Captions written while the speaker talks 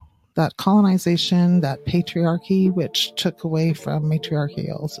that colonization, that patriarchy, which took away from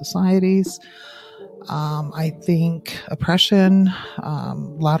matriarchal societies. I think oppression,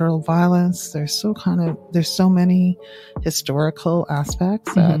 lateral violence. There's so many historical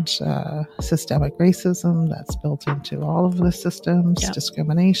aspects that systemic racism that's built into all of the systems,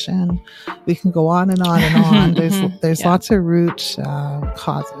 discrimination. We can go on and on and on. There's lots of root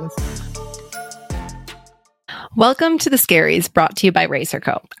causes. Welcome to The Scaries, brought to you by Racer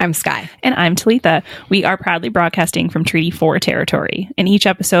Co. I'm Sky. And I'm Talitha. We are proudly broadcasting from Treaty 4 territory. In each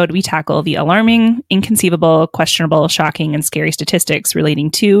episode, we tackle the alarming, inconceivable, questionable, shocking, and scary statistics relating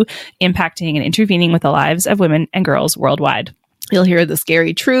to, impacting, and intervening with the lives of women and girls worldwide. You'll hear the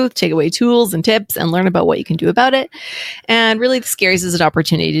scary truth, take away tools and tips, and learn about what you can do about it. And really, The Scaries is an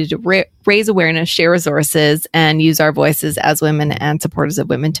opportunity to raise awareness, share resources, and use our voices as women and supporters of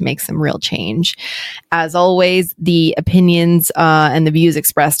women to make some real change. As always, the opinions and the views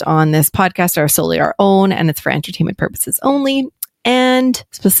expressed on this podcast are solely our own, and it's for entertainment purposes only. And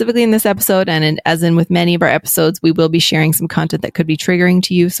specifically in this episode, and as in with many of our episodes, we will be sharing some content that could be triggering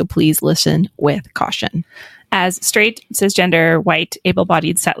to you, so please listen with caution. As straight, cisgender, white,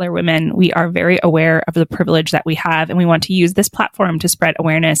 able-bodied settler women, we are very aware of the privilege that we have, and we want to use this platform to spread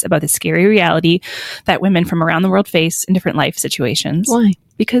awareness about the scary reality that women from around the world face in different life situations. Why?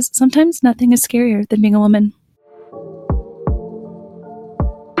 Because sometimes nothing is scarier than being a woman.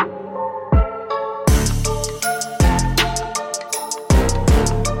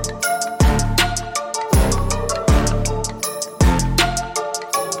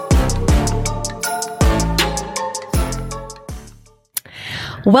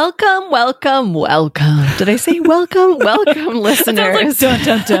 Welcome, welcome, welcome. Did I say welcome? Welcome, listeners. Dun,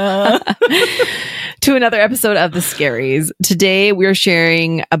 dun, dun. To another episode of The Scaries. Today, we're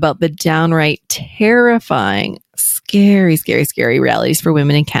sharing about the downright terrifying, scary realities for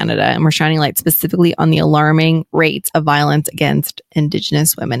women in Canada. And we're shining light specifically on the alarming rates of violence against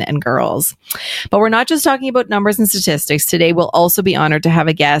Indigenous women and girls. But we're not just talking about numbers and statistics. Today, we'll also be honored to have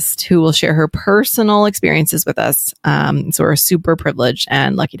a guest who will share her personal experiences with us. So we're super privileged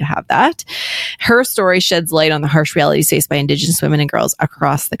and lucky to have that. Her story sheds light on the harsh realities faced by Indigenous women and girls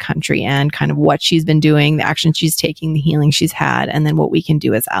across the country and kind of what she's been doing, the action she's taking, the healing she's had, and then what we can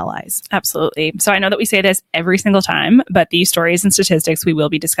do as allies. Absolutely. So I know that we say this every single time, but these stories and statistics we will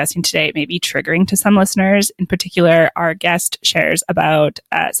be discussing today may be triggering to some listeners. In particular, our guest shares about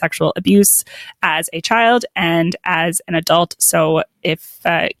sexual abuse as a child and as an adult. So if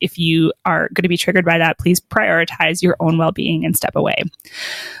you are going to be triggered by that, please prioritize your own well-being and step away.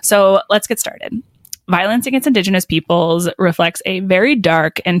 So let's get started. Violence against Indigenous peoples reflects a very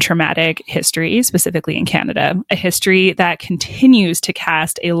dark and traumatic history, specifically in Canada, a history that continues to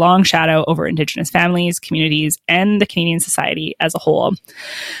cast a long shadow over Indigenous families, communities, and the Canadian society as a whole.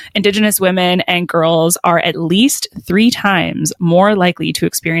 Indigenous women and girls are at least 3 times more likely to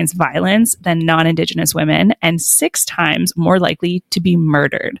experience violence than non-Indigenous women and 6 times more likely to be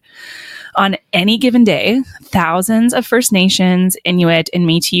murdered. On any given day, thousands of First Nations, Inuit, and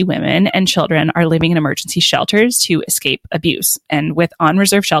Métis women and children are living in emergency shelters to escape abuse. And with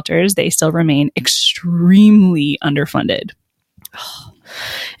on-reserve shelters, they still remain extremely underfunded.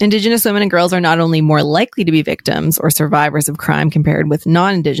 Indigenous women and girls are not only more likely to be victims or survivors of crime compared with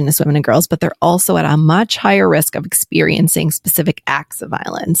non-Indigenous women and girls, but they're also at a much higher risk of experiencing specific acts of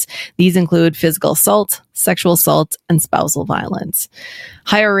violence. These include physical assault, sexual assault, and spousal violence.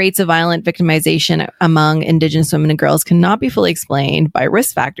 Higher rates of violent victimization among Indigenous women and girls cannot be fully explained by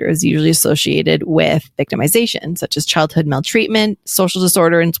risk factors usually associated with victimization, such as childhood maltreatment, social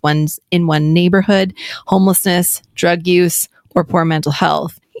disorder in one neighborhood, homelessness, drug use, or poor mental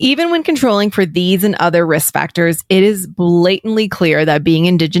health. Even when controlling for these and other risk factors, it is blatantly clear that being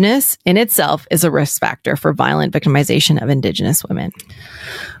Indigenous in itself is a risk factor for violent victimization of Indigenous women.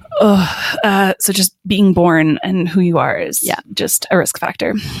 So just being born and who you are is just a risk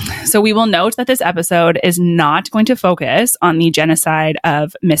factor. So we will note that this episode is not going to focus on the genocide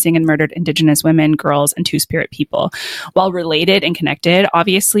of missing and murdered Indigenous women, girls, and Two-Spirit people. While related and connected,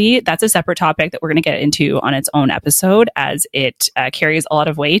 obviously, that's a separate topic that we're going to get into on its own episode, as it carries a lot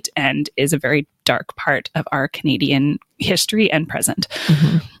of weight and is a very dark part of our Canadian history and present.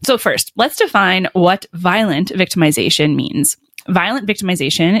 Mm-hmm. So first, let's define what violent victimization means. Violent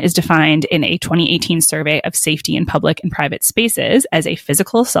victimization is defined in a 2018 survey of safety in public and private spaces as a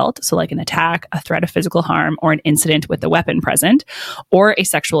physical assault, so like an attack, a threat of physical harm, or an incident with a weapon present, or a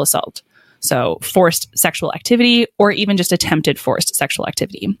sexual assault, so forced sexual activity, or even just attempted forced sexual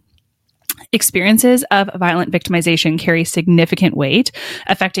activity. Experiences of violent victimization carry significant weight,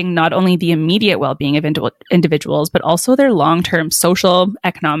 affecting not only the immediate well-being of individuals, but also their long-term social,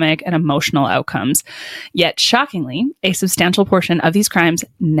 economic, and emotional outcomes. Yet, shockingly, a substantial portion of these crimes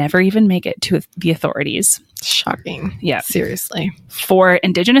never even make it to the authorities. Shocking. Yeah. Seriously. For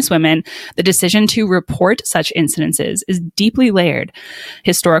Indigenous women, the decision to report such incidences is deeply layered.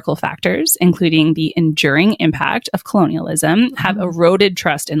 Historical factors, including the enduring impact of colonialism, have eroded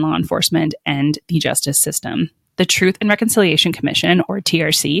trust in law enforcement and the justice system. The Truth and Reconciliation Commission, or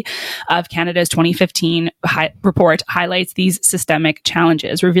TRC, of Canada's 2015 report highlights these systemic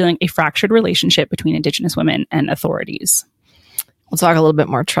challenges, revealing a fractured relationship between Indigenous women and authorities. We'll talk a little bit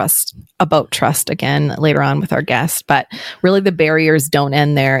more about trust again later on with our guest, but really the barriers don't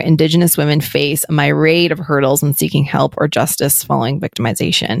end there. Indigenous women face a myriad of hurdles in seeking help or justice following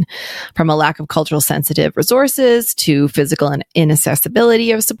victimization, from a lack of cultural sensitive resources to physical and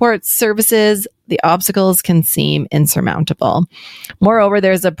inaccessibility of support services. The obstacles can seem insurmountable. Moreover,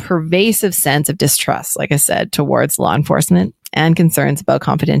 there's a pervasive sense of distrust, like I said, towards law enforcement and concerns about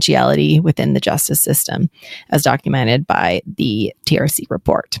confidentiality within the justice system, as documented by the TRC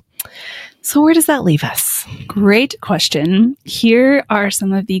report. So where does that leave us? Great question. Here are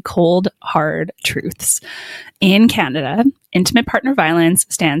some of the cold, hard truths. In Canada, intimate partner violence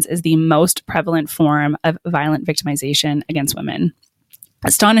stands as the most prevalent form of violent victimization against women.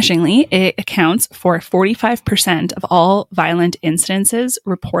 Astonishingly, it accounts for 45% of all violent incidences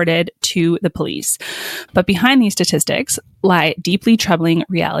reported to the police. But behind these statistics lie deeply troubling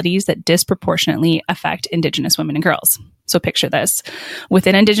realities that disproportionately affect Indigenous women and girls. So picture this.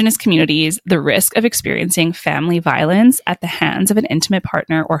 Within Indigenous communities, the risk of experiencing family violence at the hands of an intimate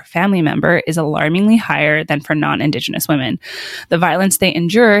partner or family member is alarmingly higher than for non-Indigenous women. The violence they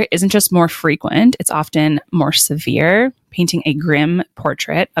endure isn't just more frequent, it's often more severe, painting a grim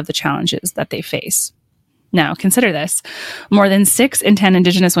portrait of the challenges that they face. Now, consider this. More than 6 in 10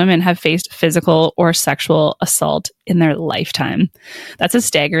 Indigenous women have faced physical or sexual assault in their lifetime. That's a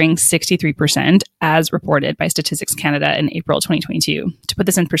staggering 63%, as reported by Statistics Canada in April 2022. To put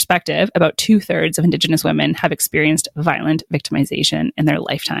this in perspective, about 2/3 of Indigenous women have experienced violent victimization in their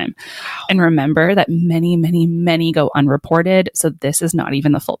lifetime. Wow. And remember that many, many, many go unreported, so this is not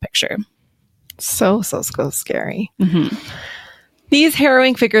even the full picture. So scary. Mm-hmm. These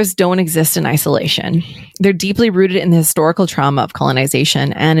harrowing figures don't exist in isolation. They're deeply rooted in the historical trauma of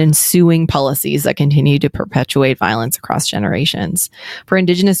colonization and ensuing policies that continue to perpetuate violence across generations. For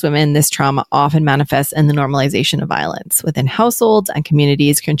Indigenous women, this trauma often manifests in the normalization of violence within households and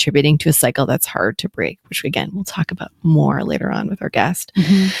communities, contributing to a cycle that's hard to break, which again, we'll talk about more later on with our guest.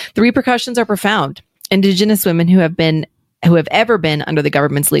 Mm-hmm. The repercussions are profound. Indigenous women who have ever been under the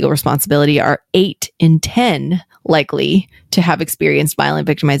government's legal responsibility are 8 in 10 likely to have experienced violent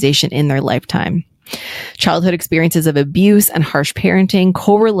victimization in their lifetime. Childhood experiences of abuse and harsh parenting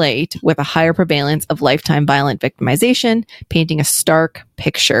correlate with a higher prevalence of lifetime violent victimization, painting a stark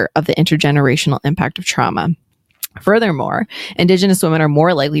picture of the intergenerational impact of trauma. Furthermore, Indigenous women are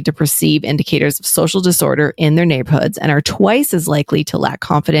more likely to perceive indicators of social disorder in their neighborhoods and are twice as likely to lack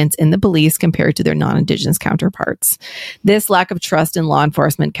confidence in the police compared to their non-Indigenous counterparts. This lack of trust in law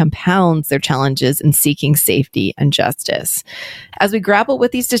enforcement compounds their challenges in seeking safety and justice. As we grapple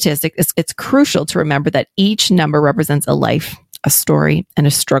with these statistics, it's crucial to remember that each number represents a life, a story, and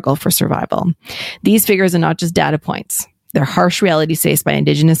a struggle for survival. These figures are not just data points. They're harsh realities faced by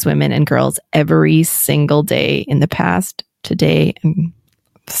Indigenous women and girls every single day in the past, today, and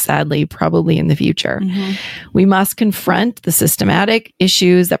sadly, probably in the future. Mm-hmm. We must confront the systematic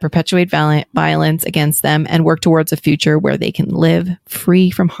issues that perpetuate violence against them and work towards a future where they can live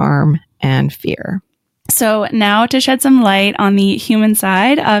free from harm and fear. So now, to shed some light on the human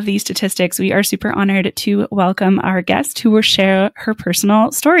side of these statistics, we are super honored to welcome our guest who will share her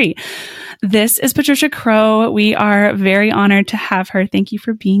personal story. This is Patricia Crow. We are very honored to have her. Thank you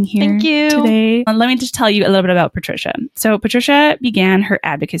for being here today. Let me just tell you a little bit about Patricia. So Patricia began her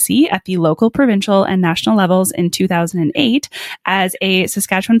advocacy at the local, provincial, and national levels in 2008 as a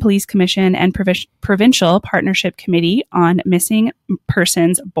Saskatchewan Police Commission and Provincial Partnership Committee on Missing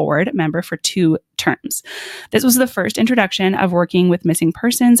Persons Board member for 2 terms. This was the first introduction of working with missing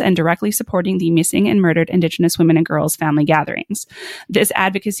persons and directly supporting the missing and murdered Indigenous women and girls family gatherings. This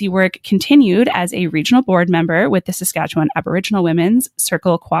advocacy work continued as a regional board member with the Saskatchewan Aboriginal Women's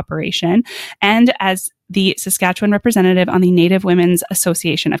Circle Cooperation and as the Saskatchewan representative on the Native Women's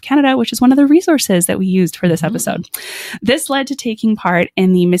Association of Canada, which is one of the resources that we used for this episode. This led to taking part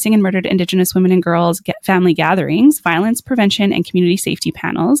in the Missing and Murdered Indigenous Women and Girls Family Gatherings, Violence Prevention and Community Safety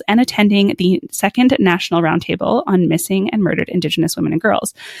Panels, and attending the second National Roundtable on Missing and Murdered Indigenous Women and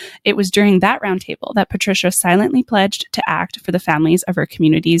Girls. It was during that roundtable that Patricia silently pledged to act for the families of her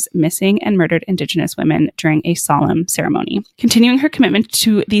community's missing and murdered Indigenous women during a solemn ceremony. Continuing her commitment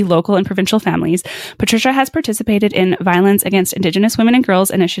to the local and provincial families, Patricia has participated in Violence Against Indigenous Women and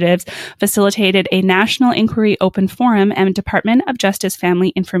Girls initiatives, facilitated a National Inquiry Open Forum and Department of Justice Family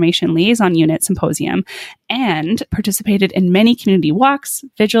Information Liaison Unit Symposium, and participated in many community walks,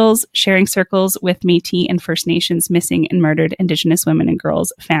 vigils, sharing circles with Métis and First Nations missing and murdered Indigenous women and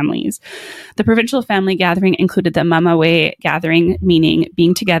girls families. The provincial family gathering included the Mamawe gathering, meaning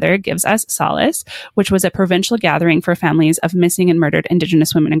being together gives us solace, which was a provincial gathering for families of missing and murdered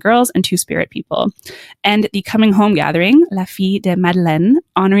Indigenous women and girls and Two-Spirit people, and the Coming Home gathering, La Fille de Madeleine,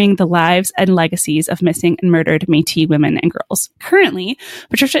 honoring the lives and legacies of missing and murdered Métis women and girls. Currently,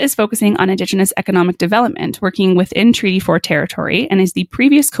 Patricia is focusing on Indigenous economic development, working within Treaty 4 territory, and is the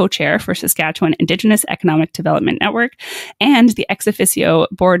previous co-chair for Saskatchewan Indigenous Economic Development Network and the ex officio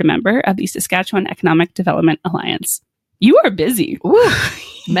board member of the Saskatchewan Economic Development Alliance. You are busy. Ooh,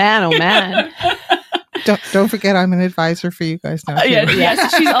 man, oh man. Don't forget, I'm an advisor for you guys now.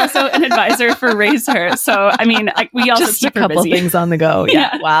 Yes, she's also an advisor for Raise Her. So, I mean, we also just keep a her couple busy. things on the go.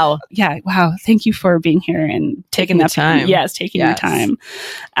 Yeah. Wow. Yeah. Wow. Thank you for being here and taking the that time. Yes, taking your time.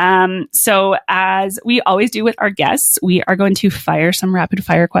 So, as we always do with our guests, we are going to fire some rapid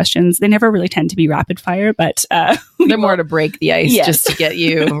fire questions. They never really tend to be rapid fire, but they're more to break the ice, just to get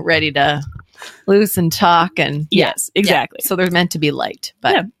you ready to loose and talk. And yes, exactly. Yeah. So they're meant to be light,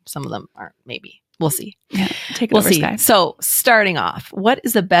 but some of them aren't. Maybe. We'll see. Yeah, take it over, Sky. So starting off, what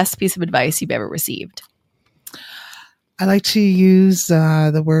is the best piece of advice you've ever received? I like to use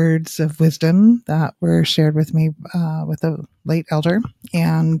the words of wisdom that were shared with me with a late elder,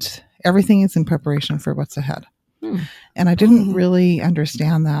 and everything is in preparation for what's ahead. And I didn't really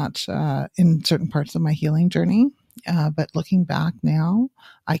understand that in certain parts of my healing journey. But looking back now,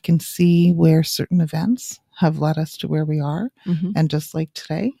 I can see where certain events have led us to where we are. And just like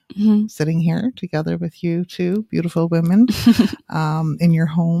today, sitting here together with you two beautiful women in your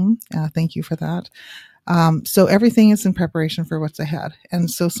home. Thank you for that. So everything is in preparation for what's ahead. And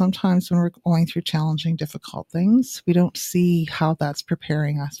so sometimes when we're going through challenging, difficult things, we don't see how that's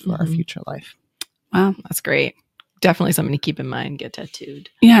preparing us for our future life. Wow, that's great. Definitely something to keep in mind. Get tattooed.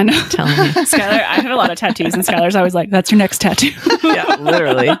 Yeah, I know. Telling me. Skylar, I have a lot of tattoos, and Skylar's always like, that's your next tattoo. Yeah,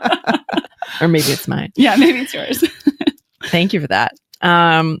 literally. Or maybe it's mine. Yeah, maybe it's yours. Thank you for that.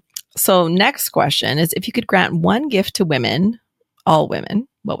 So next question is, if you could grant one gift to women, all women,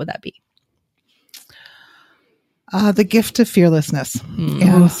 what would that be? The gift of fearlessness.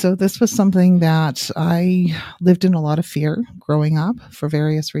 And so this was something that I lived in a lot of fear growing up for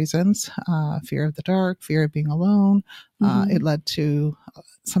various reasons. Fear of the dark, fear of being alone. It led to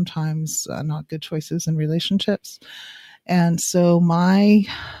sometimes not good choices in relationships. And so my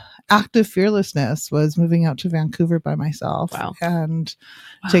act of fearlessness was moving out to Vancouver by myself and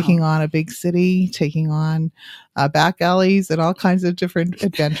taking on a big city, taking on back alleys and all kinds of different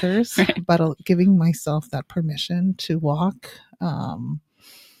adventures, but giving myself that permission to walk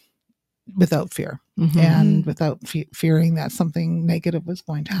without fear and without fearing that something negative was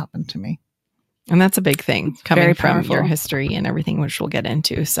going to happen to me. And that's a big thing coming Very from powerful. your history and everything, which we'll get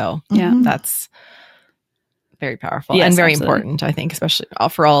into. So that's very powerful and very important, I think, especially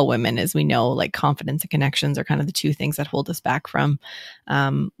for all women, as we know, like confidence and connections are kind of the two things that hold us back from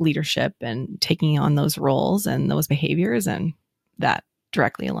leadership and taking on those roles and those behaviors. And that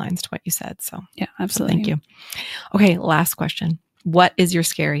directly aligns to what you said. So yeah, absolutely. So thank you. Okay. Last question. What is your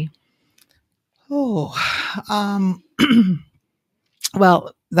scary? Well,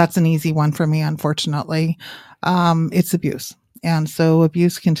 that's an easy one for me, unfortunately. It's abuse. And so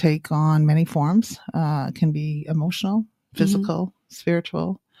abuse can take on many forms. It can be emotional, physical,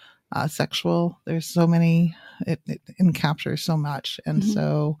 spiritual, sexual. There's so many, it captures so much. And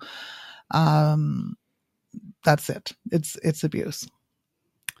so that's it. It's abuse.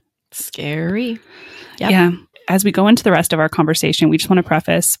 Scary. Yeah. As we go into the rest of our conversation, we just want to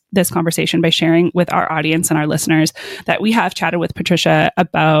preface this conversation by sharing with our audience and our listeners that we have chatted with Patricia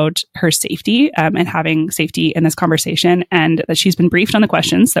about her safety and having safety in this conversation, and that she's been briefed on the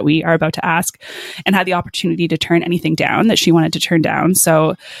questions that we are about to ask and had the opportunity to turn anything down that she wanted to turn down.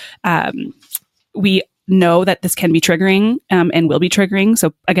 So we know that this can be triggering and will be triggering.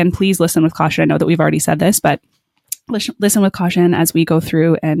 So again, please listen with caution. I know that we've already said this, but listen with caution as we go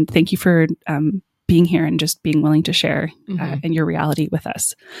through, and thank you for being here and just being willing to share in your reality with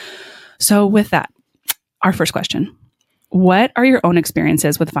us. So with that, our first question. What are your own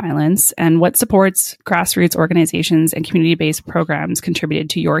experiences with violence, and what supports, grassroots organizations, and community-based programs contributed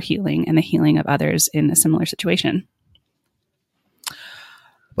to your healing and the healing of others in a similar situation?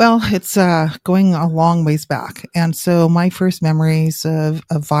 Well, it's going a long ways back. And so my first memories of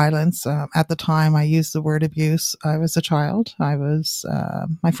violence, at the time I used the word abuse. I was a child.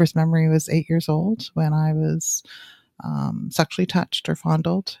 My first memory was 8 years old when I was sexually touched or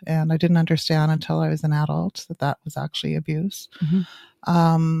fondled. And I didn't understand until I was an adult that was actually abuse.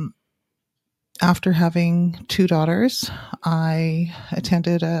 After having 2 daughters, I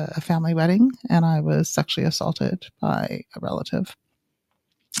attended a family wedding and I was sexually assaulted by a relative.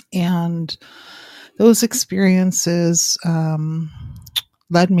 And those experiences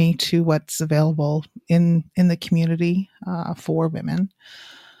led me to what's available in the community for women.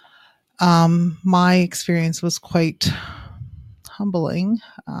 My experience was quite humbling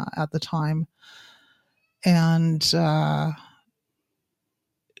at the time. And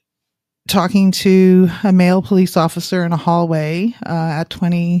talking to a male police officer in a hallway at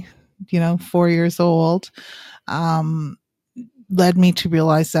 4 years old, led me to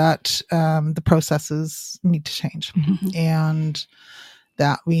realize that the processes need to change and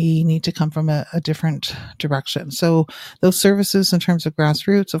that we need to come from a different direction. So those services in terms of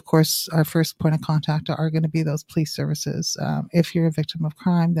grassroots, of course, our first point of contact are going to be those police services. If you're a victim of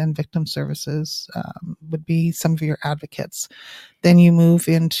crime, then victim services would be some of your advocates. Then you move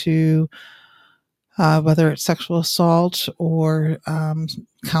into whether it's sexual assault or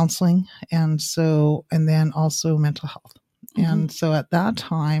counseling, and then also mental health. And so at that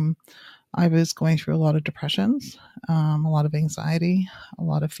time, I was going through a lot of depressions, a lot of anxiety, a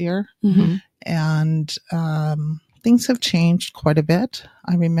lot of fear. And things have changed quite a bit.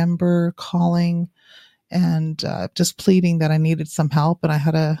 I remember calling and just pleading that I needed some help. And I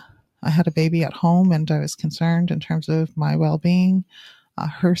had a baby at home, and I was concerned in terms of my well-being,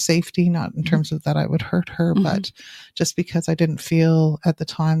 her safety, not in terms of that I would hurt her, but just because I didn't feel at the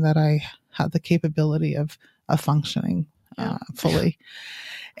time that I had the capability of functioning fully.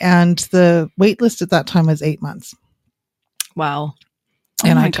 And the wait list at that time was 8 months. Wow.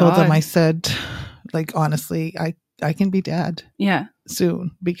 And I told them, I said, like, honestly, I can be dead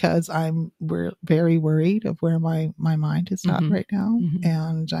soon because we're very worried of where my mind is at right now.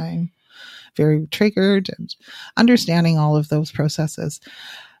 And I'm very triggered and understanding all of those processes.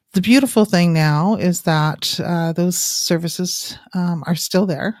 The beautiful thing now is that those services are still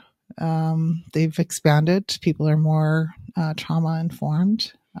there. They've expanded. People are more trauma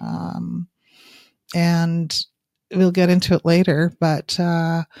informed. And we'll get into it later. But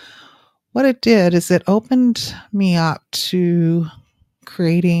what it did is it opened me up to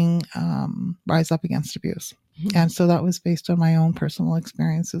creating Rise Up Against Abuse. And so that was based on my own personal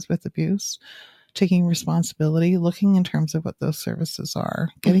experiences with abuse, taking responsibility, looking in terms of what those services are,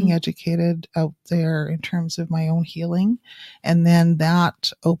 getting educated out there in terms of my own healing. And then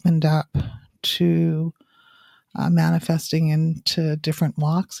that opened up to manifesting into different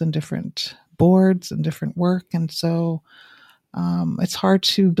walks and different boards and different work. And so it's hard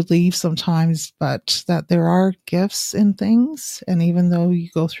to believe sometimes, but that there are gifts in things. And even though you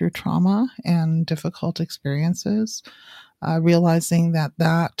go through trauma and difficult experiences, realizing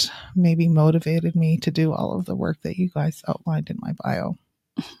that maybe motivated me to do all of the work that you guys outlined in my bio.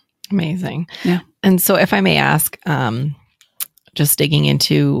 Amazing. Yeah. And so if I may ask, just digging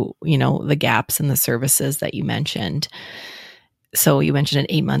into, the gaps in the services that you mentioned. So you mentioned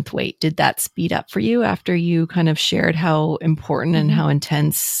an 8-month wait. Did that speed up for you after you kind of shared how important and how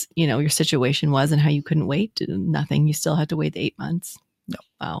intense, your situation was and how you couldn't wait? Nothing. You still had to wait the 8 months. No.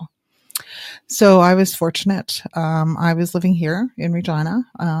 Wow. So I was fortunate. I was living here in Regina.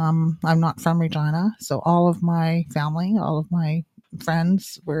 I'm not from Regina. So all of my family, all of my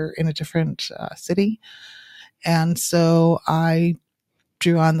friends were in a different city. And so I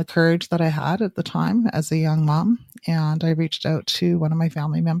drew on the courage that I had at the time as a young mom. And I reached out to one of my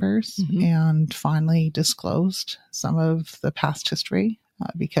family members and finally disclosed some of the past history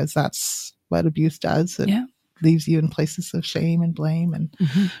because that's what abuse does. It leaves you in places of shame and blame and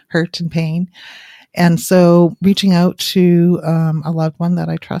hurt and pain. And so reaching out to a loved one that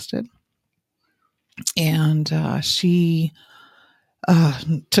I trusted, and she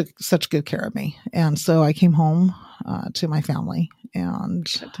took such good care of me. And so I came home to my family, and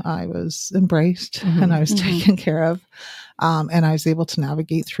I was embraced and I was taken care of. And I was able to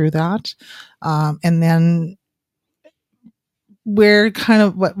navigate through that. And then where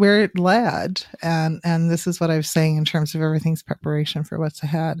it led, and this is what I was saying in terms of everything's preparation for what's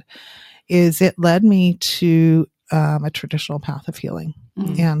ahead, is it led me to a traditional path of healing.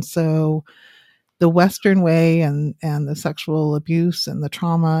 And so the Western way and the sexual abuse and the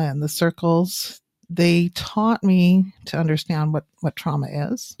trauma and the circles, they taught me to understand what trauma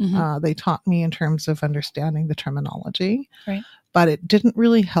is. They taught me in terms of understanding the terminology, Right. but it didn't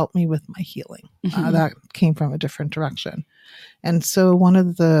really help me with my healing. That came from a different direction. And so one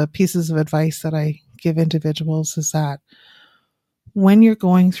of the pieces of advice that I give individuals is that when you're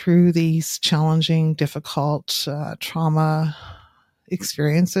going through these challenging, difficult trauma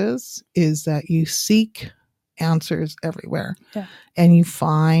experiences, is that you seek answers everywhere. Yeah. And you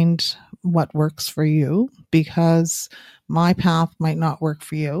find what works for you, because my path might not work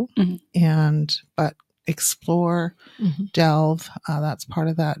for you. But explore, delve. That's part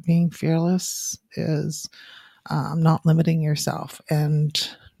of that. Being fearless is not limiting yourself, and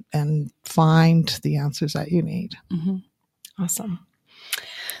find the answers that you need. Awesome.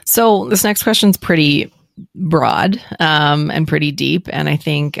 So this next question is pretty broad and pretty deep. And I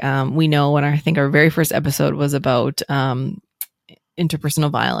think we know when I think our very first episode was about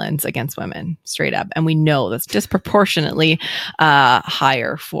interpersonal violence against women, straight up. And we know that's disproportionately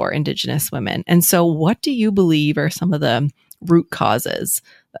higher for Indigenous women. And so what do you believe are some of the root causes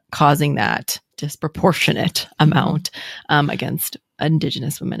causing that disproportionate amount against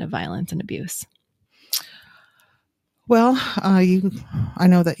Indigenous women of violence and abuse? Well, I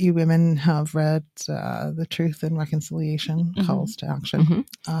know that you women have read the Truth and Reconciliation Calls to Action.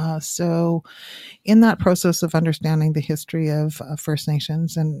 So in that process of understanding the history of First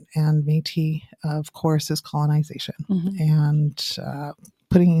Nations and Métis, of course, is colonization. And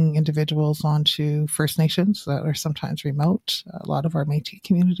putting individuals onto First Nations that are sometimes remote. A lot of our Métis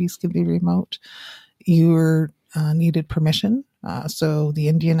communities can be remote. You needed permission. So the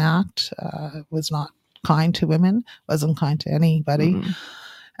Indian Act was not kind to women, wasn't kind to anybody,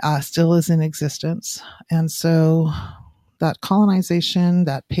 still is in existence. And so that colonization,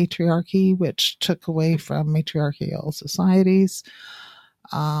 that patriarchy, which took away from matriarchal societies,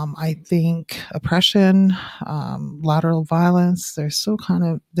 I think oppression, lateral violence, there's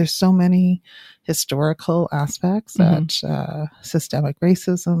so many historical aspects that systemic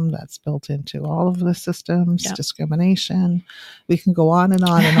racism that's built into all of the systems, discrimination. We can go on and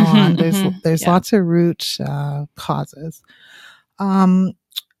on and on. There's lots of root causes.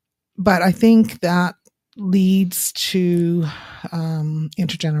 But I think that leads to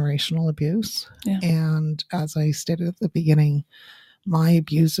intergenerational abuse. And as I stated at the beginning, my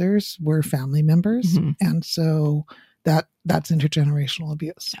abusers were family members. And so that's intergenerational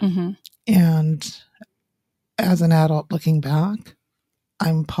abuse. And as an adult looking back,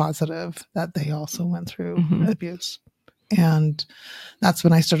 I'm positive that they also went through abuse. And that's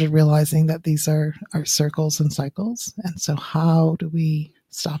when I started realizing that these are circles and cycles. And so how do we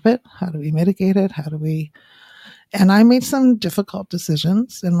stop it? How do we mitigate it? And I made some difficult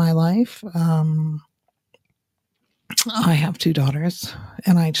decisions in my life. I have 2 daughters,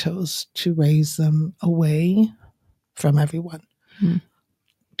 and I chose to raise them away from everyone,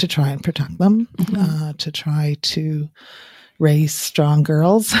 to try and protect them, to try to raise strong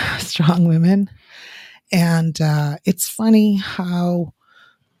girls, strong women. And it's funny how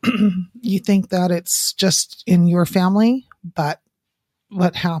you think that it's just in your family, but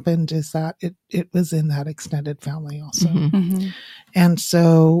what happened is that it was in that extended family also. And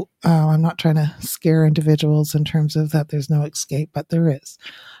so I'm not trying to scare individuals in terms of that there's no escape, but there is.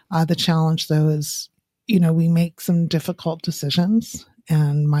 The challenge, though, is, we make some difficult decisions,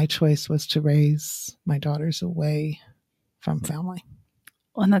 and my choice was to raise my daughters away from family.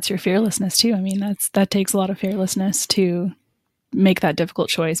 Well, and that's your fearlessness too. I mean, that takes a lot of fearlessness to make that difficult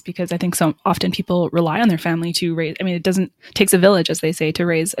choice, because I think so often people rely on their family to raise. I mean, it takes a village, as they say, to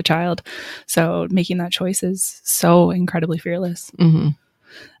raise a child. So making that choice is so incredibly fearless.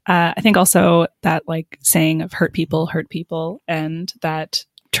 I think also that saying of hurt people, and that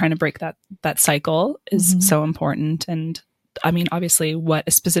trying to break that cycle is so important. And I mean, obviously,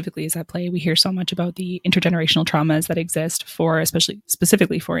 what specifically is at play? We hear so much about the intergenerational traumas that exist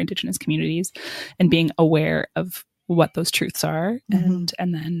specifically for Indigenous communities, and being aware of what those truths are, and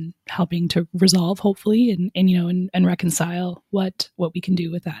then helping to resolve, hopefully, and reconcile what we can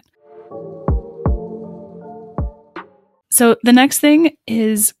do with that. So the next thing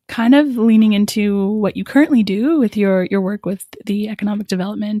is kind of leaning into what you currently do with your work with the economic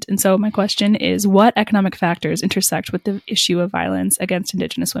development. And so my question is, what economic factors intersect with the issue of violence against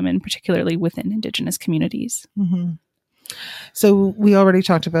Indigenous women, particularly within Indigenous communities? So we already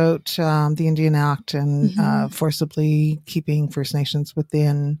talked about the Indian Act and forcibly keeping First Nations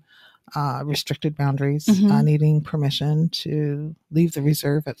within restricted boundaries, Mhm. needing permission to leave the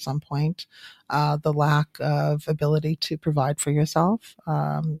reserve at some point, the lack of ability to provide for yourself.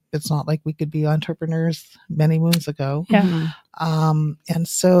 It's not like we could be entrepreneurs many moons ago. Yeah. And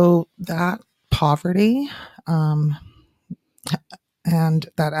so that poverty and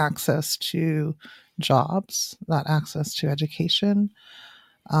that access to jobs, that access to education,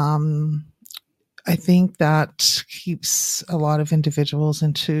 I think that keeps a lot of individuals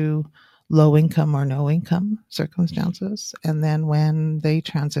into low income or no income circumstances. And then when they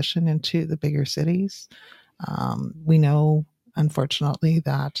transition into the bigger cities, we know, unfortunately,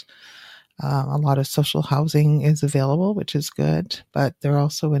 that a lot of social housing is available, which is good, but they're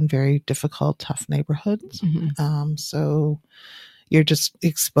also in very difficult, tough neighborhoods. So you're just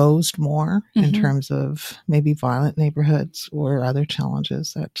exposed more in terms of maybe violent neighborhoods or other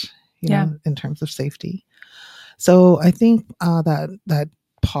challenges that, in terms of safety. So I think that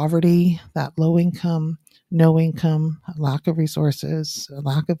poverty, that low income, no income, lack of resources,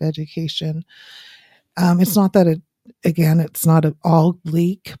 lack of education. It's not that it's not all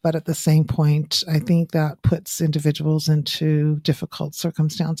bleak, but at the same point, I think that puts individuals into difficult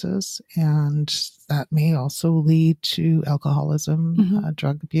circumstances, and that may also lead to alcoholism,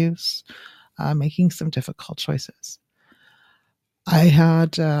 drug abuse, making some difficult choices. I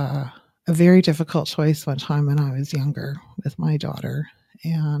had a very difficult choice one time when I was younger with my daughter,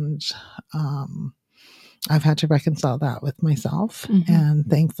 and I've had to reconcile that with myself. And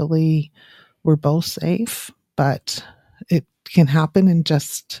thankfully, we're both safe, but it can happen in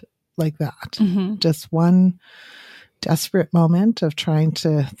just like that. Just one desperate moment of trying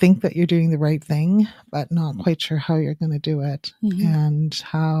to think that you're doing the right thing, but not quite sure how you're going to do it, and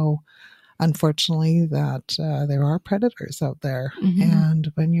how, unfortunately, that there are predators out there.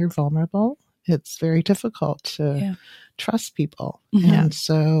 And when you're vulnerable, it's very difficult to trust people. And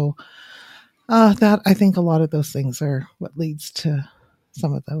so that, I think a lot of those things are what leads to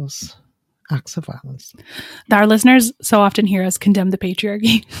some of those acts of violence. Our listeners so often hear us condemn the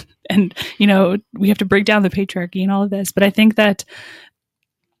patriarchy and, we have to break down the patriarchy and all of this. But I think that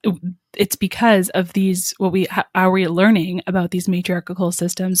it's because of these, are we learning about these matriarchal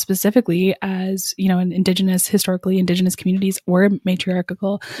systems, specifically as, historically Indigenous communities were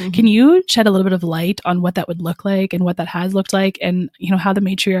matriarchal. Can you shed a little bit of light on what that would look like and what that has looked like, and, how the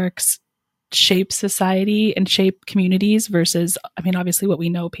matriarchs shape society and shape communities versus, obviously what we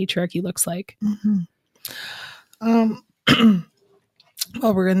know patriarchy looks like?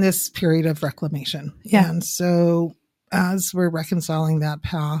 Well, we're in this period of reclamation. And so as we're reconciling that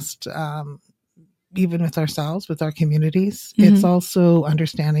past, even with ourselves, with our communities, it's also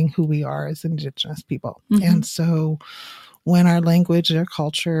understanding who we are as Indigenous people. And so when our language, our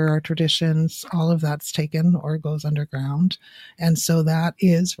culture, our traditions, all of that's taken or goes underground. And so that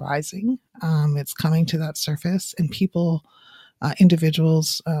is rising. It's coming to that surface, and people,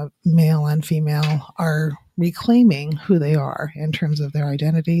 individuals, male and female, are reclaiming who they are in terms of their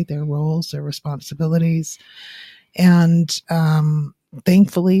identity, their roles, their responsibilities. And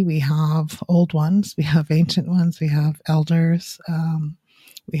thankfully, we have old ones, we have ancient ones, we have elders,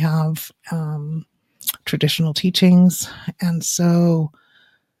 we have traditional teachings. And so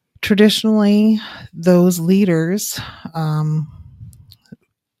traditionally, those leaders, a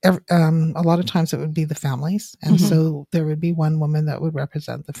lot of times it would be the families. And so there would be one woman that would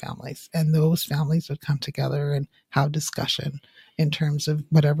represent the families, and those families would come together and have discussion in terms of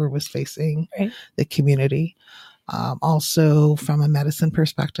whatever was facing the community. Also, from a medicine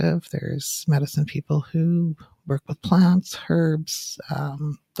perspective, there's medicine people who work with plants, herbs,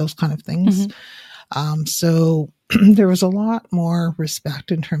 those kind of things. So there was a lot more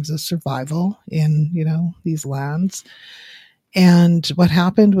respect in terms of survival in, these lands. And what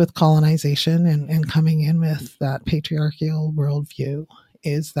happened with colonization and coming in with that patriarchal worldview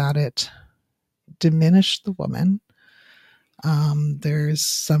is that it diminished the woman. There's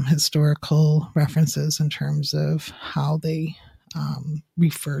some historical references in terms of how they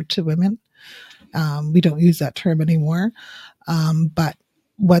referred to women. We don't use that term anymore. But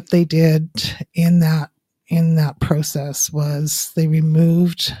what they did in that process was they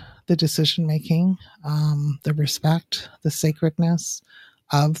removed the decision making, the respect, the sacredness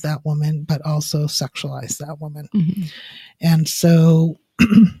of that woman, but also sexualized that woman. And so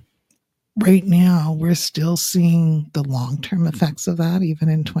right now, we're still seeing the long-term effects of that, even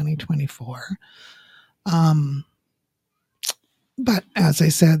in 2024. But as I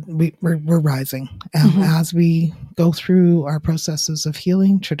said, we're rising. As we go through our processes of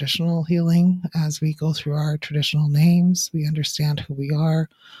healing, traditional healing, as we go through our traditional names, we understand who we are.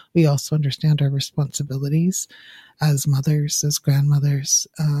 We also understand our responsibilities as mothers, as grandmothers,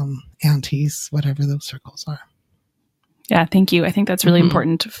 aunties, whatever those circles are. Yeah, thank you. I think that's really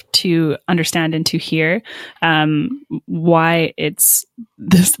important to understand and to hear why it's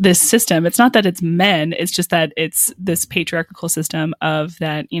this system. It's not that it's men, it's just that it's this patriarchal system of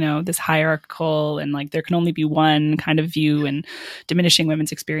that, this hierarchical and like there can only be one kind of view and diminishing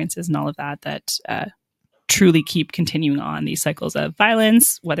women's experiences and all of that truly keep continuing on these cycles of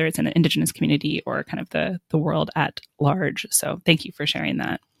violence, whether it's in the Indigenous community or kind of the world at large. So thank you for sharing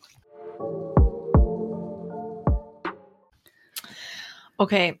that.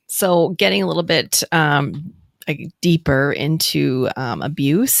 Okay, so getting a little bit deeper into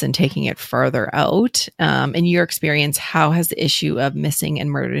abuse and taking it further out. In your experience, how has the issue of missing and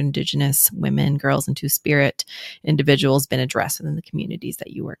murdered Indigenous women, girls, and Two-Spirit individuals been addressed within the communities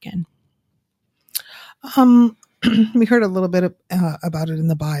that you work in? We heard a little bit about it in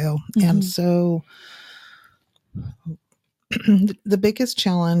the bio. And so the biggest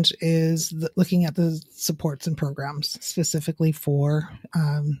challenge is looking at the supports and programs specifically for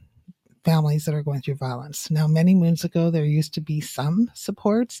families that are going through violence. Now, many moons ago, there used to be some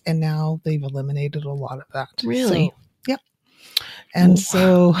supports, and now they've eliminated a lot of that. Really? So, yep. And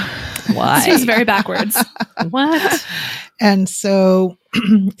so... Why? This is very backwards. What? And so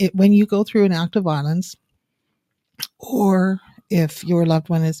when you go through an act of violence, or if your loved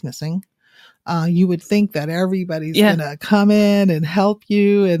one is missing, you would think that everybody's going to come in and help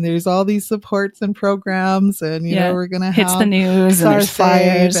you. And there's all these supports and programs and, we're going to hits the news and there's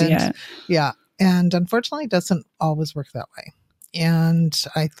fires. Yeah. And unfortunately, it doesn't always work that way. And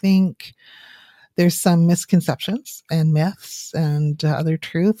I think there's some misconceptions and myths and other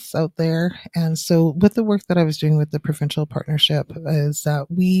truths out there. And so with the work that I was doing with the provincial partnership is that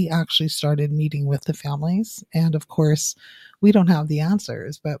we actually started meeting with the families. And of course, we don't have the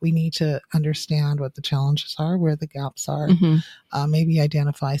answers, but we need to understand what the challenges are, where the gaps are, maybe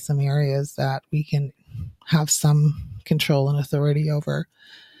identify some areas that we can have some control and authority over.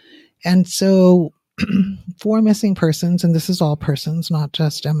 And so for missing persons, and this is all persons, not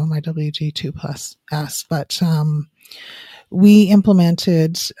just MMIWG2+S, but we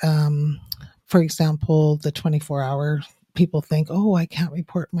implemented, for example, the 24-hour. People think, oh, I can't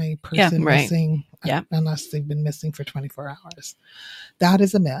report my person missing unless they've been missing for 24 hours. That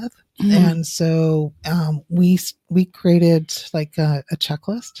is a myth. And so we created like a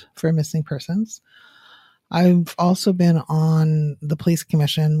checklist for missing persons. I've also been on the police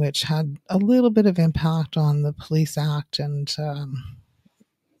commission, which had a little bit of impact on the Police Act and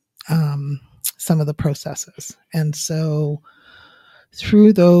some of the processes. And so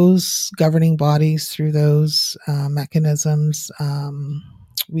through those governing bodies, through those mechanisms,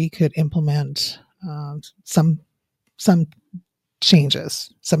 we could implement some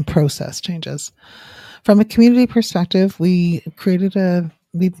changes, some process changes. From a community perspective, we created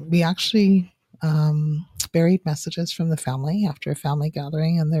we actually buried messages from the family after a family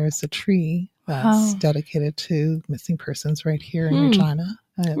gathering, and there's a tree that's dedicated to missing persons right here in Regina.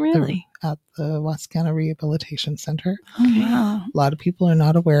 Really? At the Wascana Rehabilitation Center. Oh, wow. A lot of people are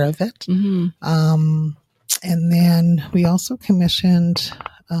not aware of it. And then we also commissioned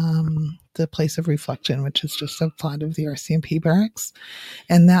the Place of Reflection, which is just outside of the RCMP barracks.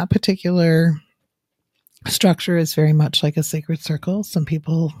 And that particular structure is very much like a sacred circle. Some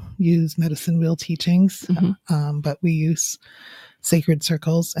people use medicine wheel teachings, but we use sacred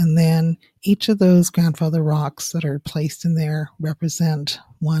circles. And then each of those grandfather rocks that are placed in there represent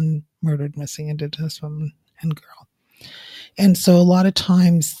one murdered, missing Indigenous woman and girl. And so a lot of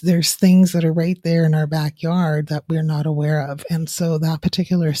times there's things that are right there in our backyard that we're not aware of. And so that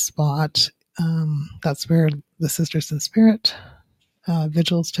particular spot, that's where the Sisters in Spirit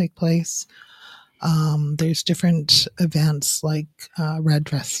vigils take place. There's different events like Red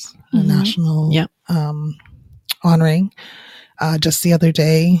Dress, National honoring. Just the other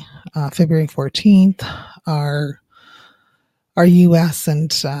day, February 14th, our U.S.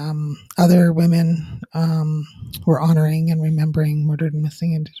 and other women were honoring and remembering murdered and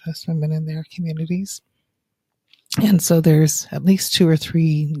missing Indigenous women in their communities. And so there's at least 2 or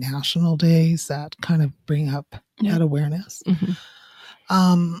 3 national days that kind of bring up that awareness.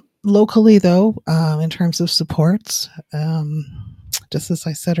 Locally, though, in terms of supports, just as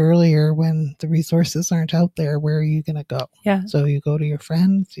I said earlier, when the resources aren't out there, where are you going to go? Yeah. So you go to your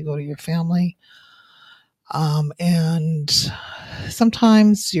friends, you go to your family. And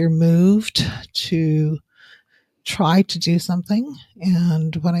sometimes you're moved to try to do something.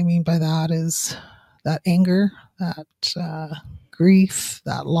 And what I mean by that is that anger, that grief,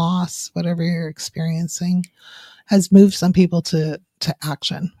 that loss, whatever you're experiencing, has moved some people to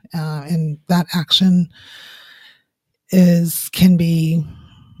action. And that action can be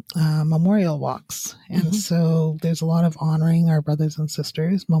memorial walks. And so there's a lot of honoring our brothers and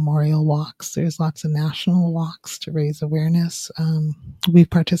sisters, memorial walks. There's lots of national walks to raise awareness. We've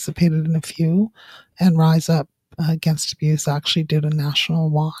participated in a few, and Rise Up Against Abuse actually did a national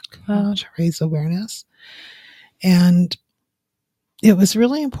walk to raise awareness. And it was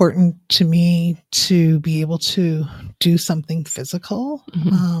really important to me to be able to do something physical,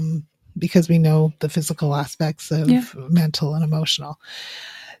 because we know the physical aspects of mental and emotional.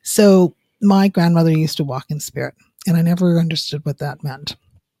 So my grandmother used to walk in spirit, and I never understood what that meant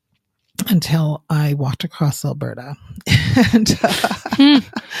until I walked across Alberta.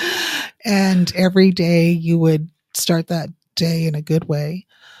 And every day you would start that day in a good way.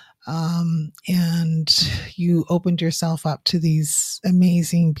 And you opened yourself up to these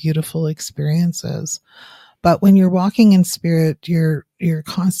amazing, beautiful experiences. But when you're walking in spirit, you're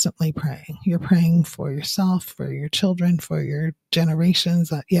constantly praying. You're praying for yourself, for your children, for your generations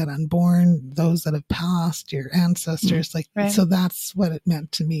that yet unborn, those that have passed, your ancestors. So that's what it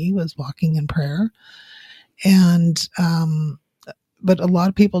meant to me, was walking in prayer. And, but a lot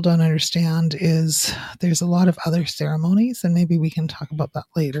of people don't understand is there's a lot of other ceremonies, and maybe we can talk about that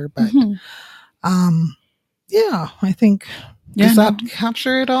later. But, I think, does that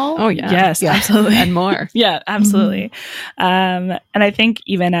capture it all? Oh, yeah. Yes, absolutely. And more. Yeah, absolutely. And I think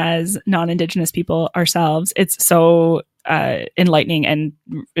even as non-Indigenous people ourselves, it's so enlightening and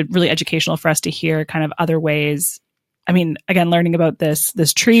really educational for us to hear kind of other ways. I mean, again, learning about this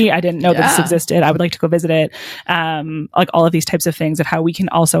tree, I didn't know that this existed. I would like to go visit it. Like all of these types of things of how we can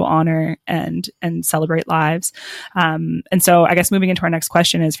also honor and celebrate lives. And so I guess moving into our next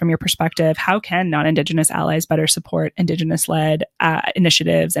question is, from your perspective, how can non-Indigenous allies better support Indigenous-led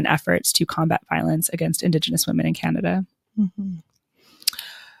initiatives and efforts to combat violence against Indigenous women in Canada?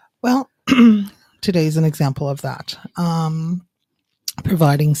 Well, today's an example of that.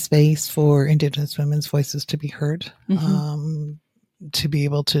 Providing space for Indigenous women's voices to be heard, to be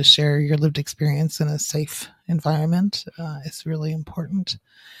able to share your lived experience in a safe environment is really important.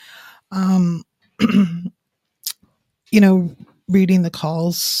 Reading the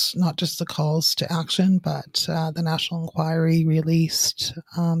calls, not just the calls to action, but the National Inquiry released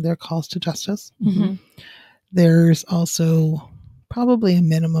their calls to justice. There's also probably a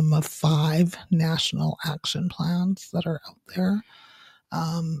minimum of 5 national action plans that are out there.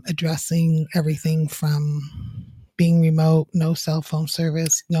 Addressing everything from being remote, no cell phone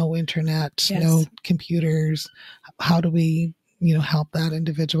service, no internet, no computers. How do we, help that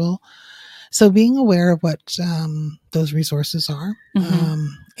individual? So being aware of what those resources are,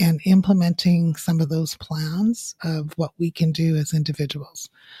 and implementing some of those plans of what we can do as individuals.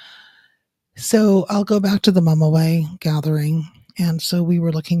 So I'll go back to the Mumaway gathering. And so we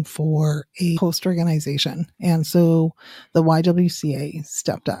were looking for a host organization. And so the YWCA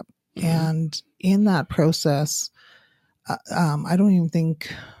stepped up. And in that process, I don't even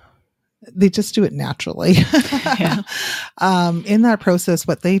think they just do it naturally. In that process,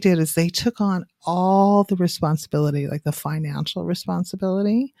 what they did is they took on all the responsibility, like the financial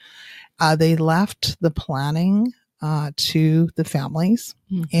responsibility. They left the planning to the families,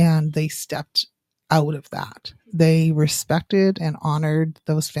 and they stepped out of that. They respected and honored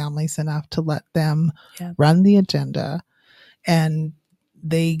those families enough to let them run the agenda, and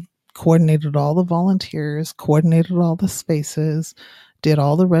they coordinated all the volunteers, coordinated all the spaces, did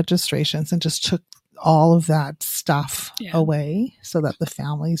all the registrations, and just took all of that stuff away so that the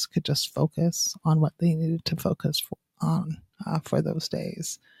families could just focus on what they needed to focus on for those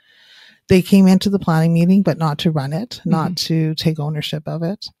days. They came into the planning meeting, but not to run it, not to take ownership of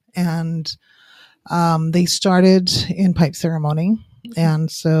it. And they started in pipe ceremony. And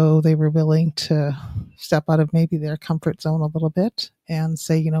so they were willing to step out of maybe their comfort zone a little bit and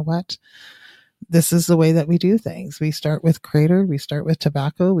say, you know what, this is the way that we do things. We start with crater, we start with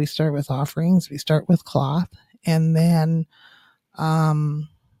tobacco, we start with offerings, we start with cloth. And then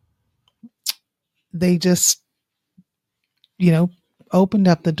they just, opened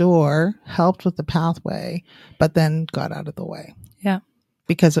up the door, helped with the pathway, but then got out of the way. Yeah.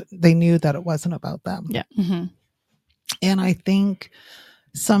 Because they knew that it wasn't about them. Yeah. And I think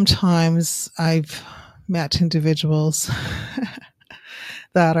sometimes I've met individuals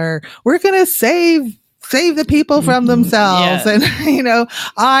that are, we're going to save the people from themselves. And,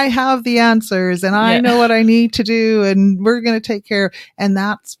 I have the answers and I know what I need to do and we're going to take care. And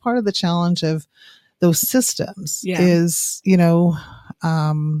that's part of the challenge of those systems Yeah. is,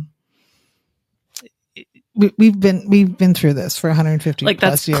 we've been through this for 150 like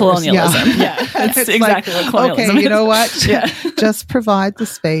plus that's years. colonialism. Yeah, that's It's exactly like, what colonialism okay, is. you know what? Yeah. Just provide the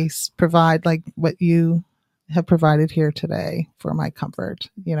space, provide like what you have provided here today for my comfort.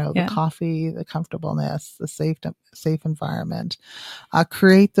 The coffee, the comfortableness, the safe environment.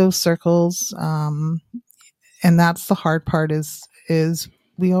 Create those circles, and that's the hard part. Is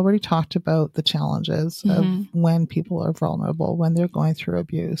we already talked about the challenges of when people are vulnerable, when they're going through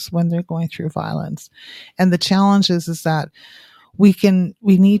abuse, when they're going through violence. And the challenge is that we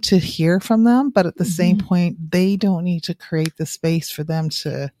need to hear from them, but at the same point, they don't need to create the space for them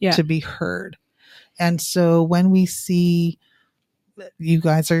to be heard. And so when we see, you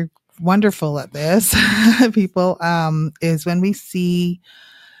guys are wonderful at this, people, is when we see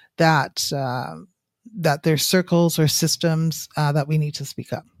that, that there's circles or systems that we need to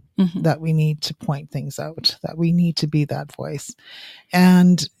speak up, that we need to point things out, that we need to be that voice.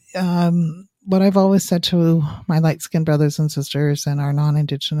 And what I've always said to my light-skinned brothers and sisters and our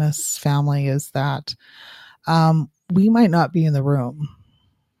non-Indigenous family is that we might not be in the room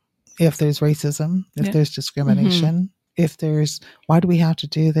if there's racism, if there's discrimination, if there's, why do we have to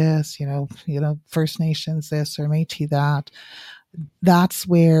do this? First Nations this or Métis that. That's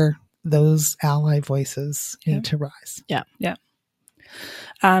where those ally voices need to rise. Yeah. Yeah.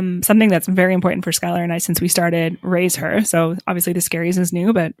 Something that's very important for Skylar and I since we started Raise Her. So obviously the Scaries is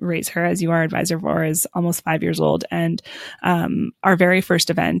new, but Raise Her, as you are advisor for, is almost 5 years old. And our very first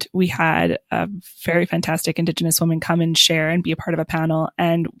event, we had a very fantastic Indigenous woman come and share and be a part of a panel.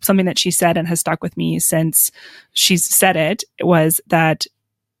 And something that she said and has stuck with me since she's said it was that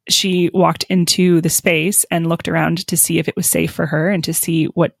she walked into the space and looked around to see if it was safe for her and to see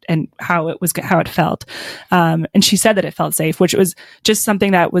what and how it felt. And she said that it felt safe, which was just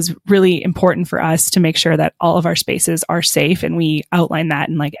something that was really important for us to make sure that all of our spaces are safe. And we outline that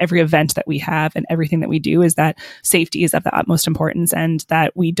in like every event that we have and everything that we do is that safety is of the utmost importance and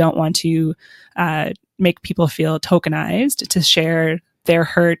that we don't want to make people feel tokenized to share their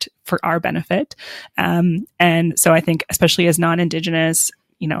hurt for our benefit. And so I think especially as non-Indigenous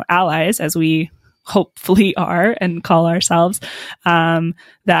allies, as we hopefully are and call ourselves,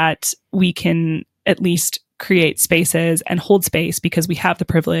 that we can at least create spaces and hold space because we have the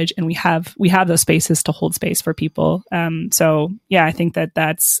privilege and we have those spaces to hold space for people. So yeah, I think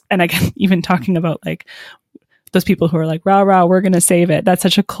that's, and again, even talking about like those people who are like, rah, rah, we're going to save it. That's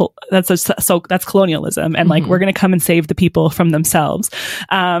that's colonialism. And like, we're going to come and save the people from themselves.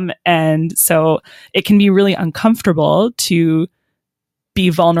 And so it can be really uncomfortable to be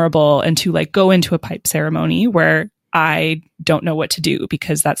vulnerable and to like go into a pipe ceremony where I don't know what to do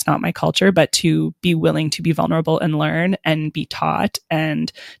because that's not my culture, but to be willing to be vulnerable and learn and be taught and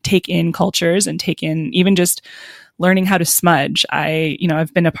take in cultures and take in even just learning how to smudge.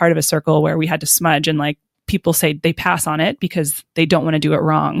 I've been a part of a circle where we had to smudge and like people say they pass on it because they don't want to do it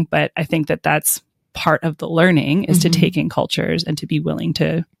wrong. But I think that that's part of the learning is to take in cultures and to be willing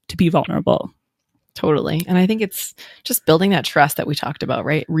to be vulnerable. Totally. And I think it's just building that trust that we talked about,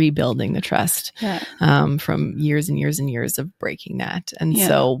 right? Rebuilding the trust from years and years and years of breaking that. And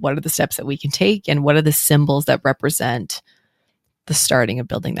so what are the steps that we can take and what are the symbols that represent the starting of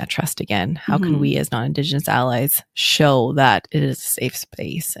building that trust again? How can we as non-Indigenous allies show that it is a safe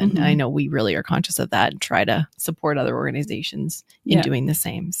space? And I know we really are conscious of that and try to support other organizations in doing the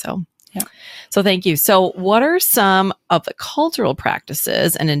same. So thank you. So what are some of the cultural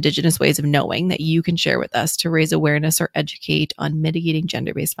practices and Indigenous ways of knowing that you can share with us to raise awareness or educate on mitigating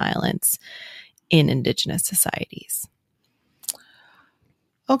gender-based violence in Indigenous societies?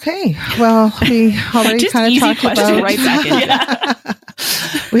 Okay. Well, we already kind of talked about right back in.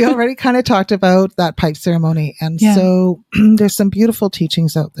 We already kind of talked about that pipe ceremony. And so there's some beautiful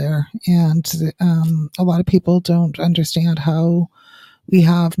teachings out there. And a lot of people don't understand how we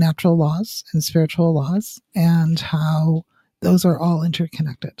have natural laws and spiritual laws and how those are all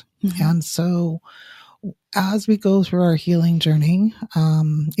interconnected. And so as we go through our healing journey,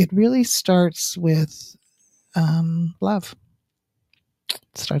 it really starts with love.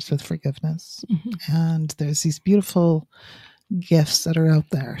 It starts with forgiveness. And there's these beautiful gifts that are out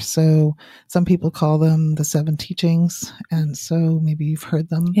there. So some people call them the 7 teachings. And so maybe you've heard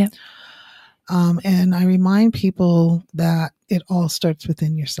them. Yeah. And I remind people that it all starts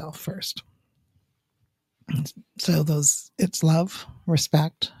within yourself first. So it's love,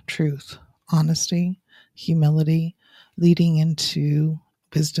 respect, truth, honesty, humility, leading into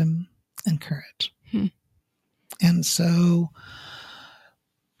wisdom and courage. And so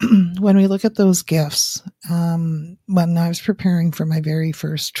when we look at those gifts, when I was preparing for my very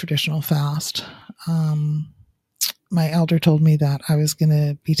first traditional fast, my elder told me that I was going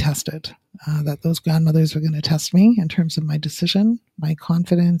to be tested, that those grandmothers were going to test me in terms of my decision, my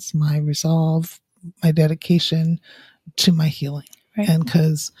confidence, my resolve, my dedication to my healing. Right. And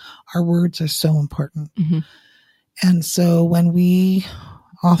because our words are so important. And so when we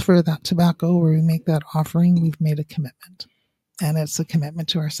offer that tobacco, or we make that offering, we've made a commitment. And it's a commitment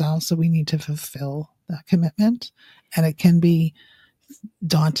to ourselves. So we need to fulfill that commitment. And it can be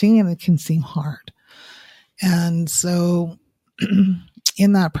daunting and it can seem hard. And so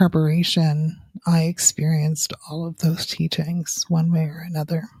in that preparation, I experienced all of those teachings one way or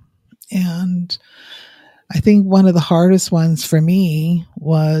another. And I think one of the hardest ones for me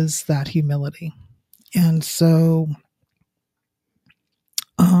was that humility. And so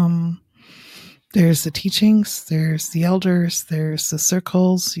there's the teachings, there's the elders, there's the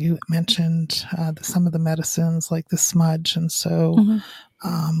circles. You mentioned some of the medicines like the smudge. And so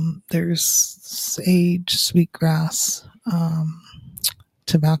there's sage, sweetgrass,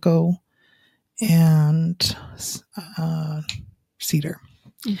 tobacco, and cedar.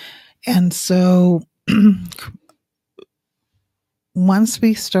 And so once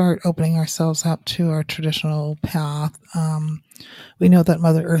we start opening ourselves up to our traditional path, we know that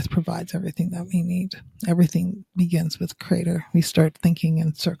Mother Earth provides everything that we need. Everything begins with Creator. We start thinking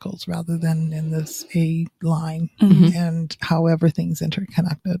in circles rather than in this A line, and how everything's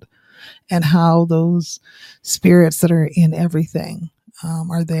interconnected, and how those spirits that are in everything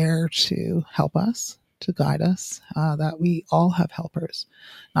are there to help us, to guide us, that we all have helpers,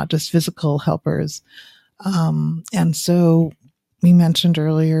 not just physical helpers. And so we mentioned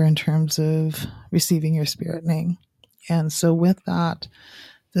earlier in terms of receiving your spirit name. And so with that,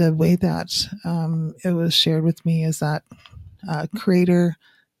 the way that it was shared with me is that Creator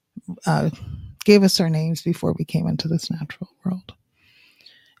gave us our names before we came into this natural world.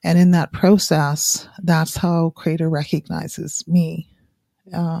 And in that process, that's how Creator recognizes me.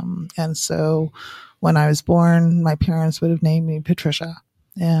 And so when I was born, my parents would have named me Patricia.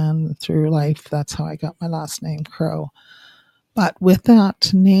 And through life, that's how I got my last name, Crow. But with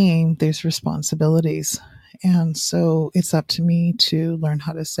that name, there's responsibilities. And so it's up to me to learn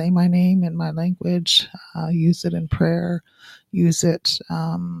how to say my name in my language, use it in prayer, use it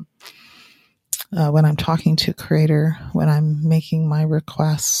when I'm talking to Creator, when I'm making my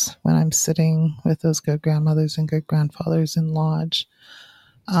requests, when I'm sitting with those good grandmothers and good grandfathers in lodge.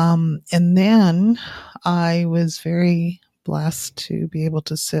 And then I was very blessed to be able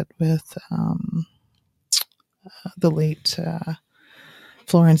to sit with the late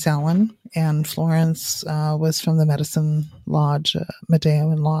Florence Allen. And Florence was from the Medicine Lodge,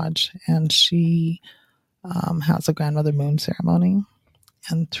 Medeoan Lodge, and she has a Grandmother Moon ceremony.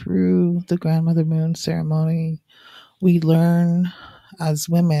 And through the Grandmother Moon ceremony, we learn as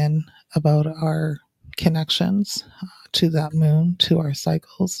women about our connections to that moon, to our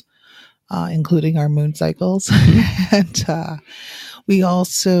cycles, including our moon cycles. And we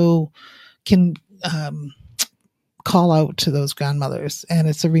also can call out to those grandmothers. And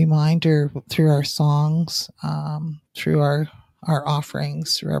it's a reminder through our songs, through our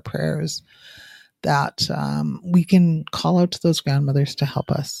offerings, through our prayers, that we can call out to those grandmothers to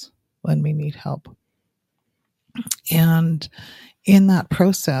help us when we need help. And in that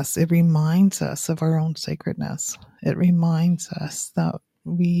process, it reminds us of our own sacredness. It reminds us that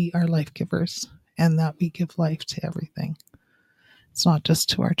we are life givers and that we give life to everything. It's not just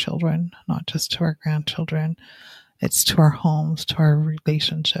to our children, not just to our grandchildren. It's to our homes, to our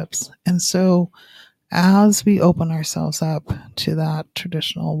relationships. And so as we open ourselves up to that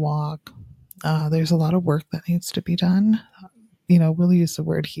traditional walk, there's a lot of work that needs to be done. We'll use the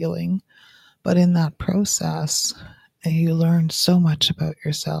word healing, but in that process, you learn so much about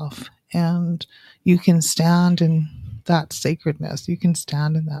yourself, and you can stand in that sacredness. You can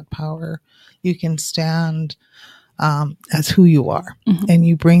stand in that power. You can stand as who you are, and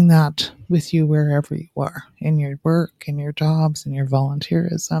you bring that with you wherever you are, in your work, in your jobs, in your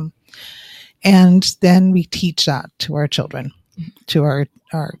volunteerism. And then we teach that to our children, to our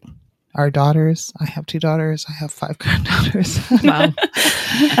daughters. I have 2 daughters. I have 5 granddaughters. Wow.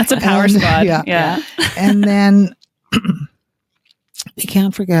 That's a power squad. Yeah. And then we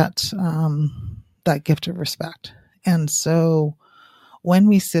can't forget that gift of respect. And so when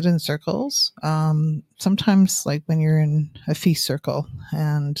we sit in circles, sometimes like when you're in a feast circle,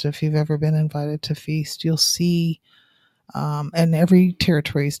 and if you've ever been invited to feast, you'll see, and every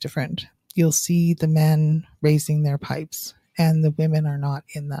territory is different, you'll see the men raising their pipes and the women are not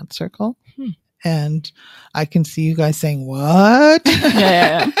in that circle. And I can see you guys saying, what?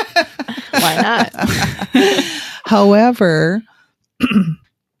 Yeah. Why not? However,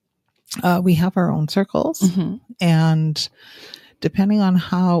 We have our own circles, and depending on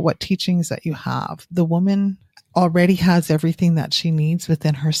what teachings that you have, the woman already has everything that she needs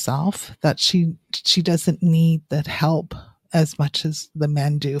within herself, that she doesn't need that help as much as the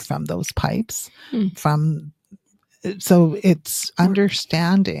men do from those pipes. So it's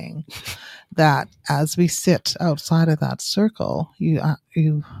understanding that as we sit outside of that circle, you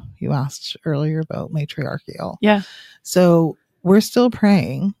asked earlier about matriarchal. Yeah. So we're still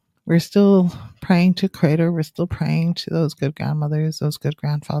praying. We're still praying to Creator. We're still praying to those good grandmothers, those good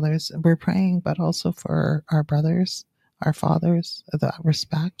grandfathers. We're praying, but also for our brothers, our fathers, that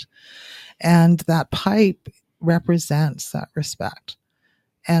respect. And that pipe represents that respect.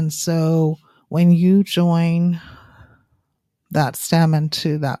 And so when you join that stem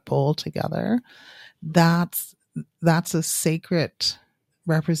into that bowl together, that's a sacred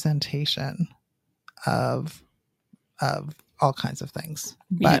representation of all kinds of things,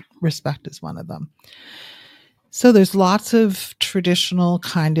 but respect is one of them. So there's lots of traditional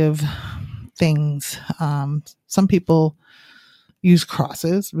kind of things. Some people use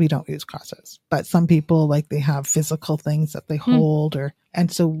crosses. We don't use crosses, but some people, like, they have physical things that they hold,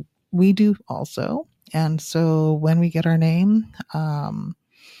 and so we do also. And so when we get our name, I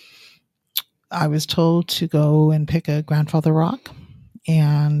was told to go and pick a grandfather rock,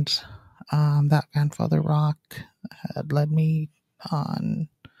 and that grandfather rock had led me on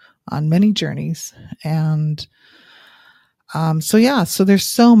many journeys. And so there's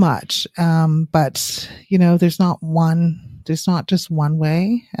so much, but there's not just one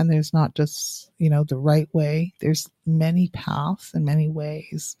way, and there's not just the right way. There's many paths and many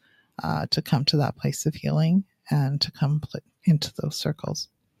ways to come to that place of healing and to come into those circles.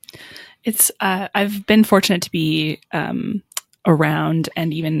 It's I've been fortunate to be around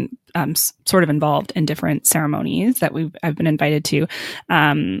and even sort of involved in different ceremonies that I've been invited to,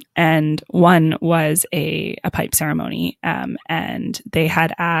 and one was a pipe ceremony, and they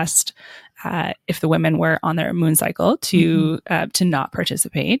had asked if the women were on their moon cycle to not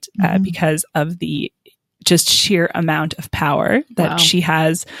participate because of the just sheer amount of power that she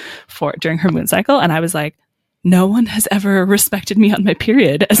has during her moon cycle. And I was like, no one has ever respected me on my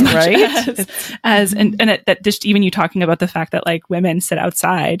period as much that just even you talking about the fact that, like, women sit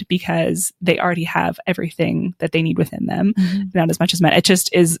outside because they already have everything that they need within them, not as much as men. It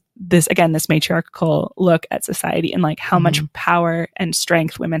just is this matriarchal look at society and, like, how much power and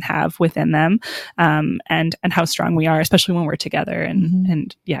strength women have within them, and how strong we are, especially when we're together.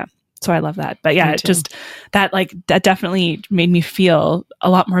 And yeah. So I love that. But yeah, it just that definitely made me feel a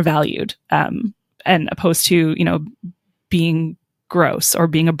lot more valued. And opposed to, being gross or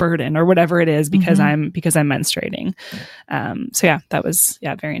being a burden or whatever it is because I'm menstruating. So yeah, that was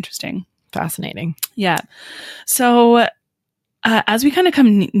very interesting. Fascinating. Yeah. So as we kind of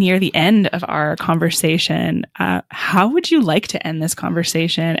come near the end of our conversation, how would you like to end this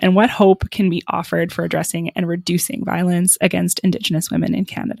conversation, and what hope can be offered for addressing and reducing violence against Indigenous women in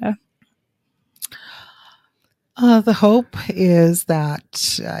Canada? The hope is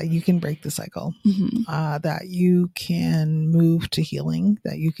that you can break the cycle, that you can move to healing,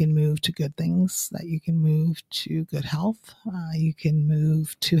 that you can move to good things, that you can move to good health, you can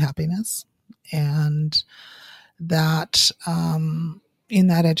move to happiness, and that in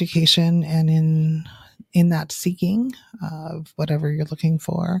that education and in that seeking of whatever you're looking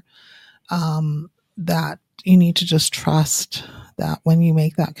for, that you need to just trust that when you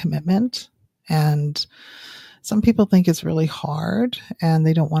make that commitment. And some people think it's really hard and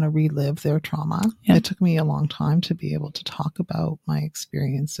they don't want to relive their trauma. Yeah. It took me a long time to be able to talk about my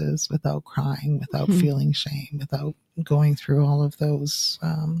experiences without crying, without feeling shame, without going through all of those,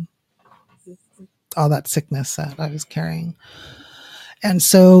 all that sickness that I was carrying. And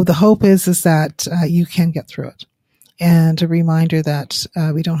so the hope is that you can get through it. And a reminder that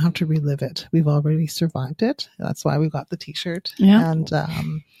we don't have to relive it. We've already survived it. That's why we got the t-shirt. Yeah.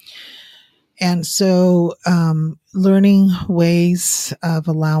 And so learning ways of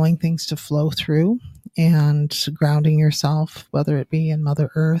allowing things to flow through and grounding yourself, whether it be in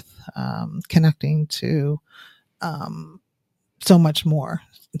Mother Earth, connecting to so much more,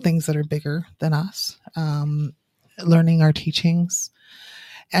 things that are bigger than us, learning our teachings.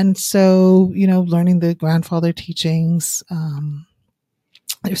 And so, learning the grandfather teachings,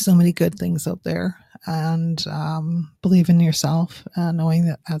 there's so many good things out there. And believe in yourself, knowing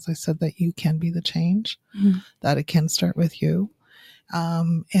that, as I said, that you can be the change, that it can start with you.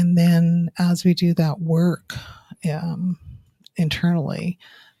 And then as we do that work internally,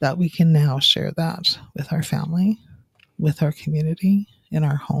 that we can now share that with our family, with our community, in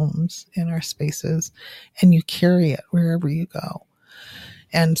our homes, in our spaces, and you carry it wherever you go.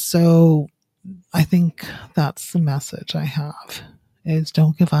 And so I think that's the message I have, is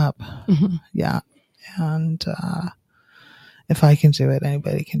don't give up. Mm-hmm. Yeah. And if I can do it,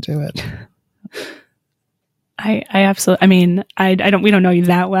 anybody can do it. I absolutely, I mean, I don't, we don't know you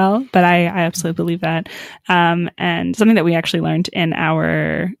that well, but I absolutely believe that. And something that we actually learned in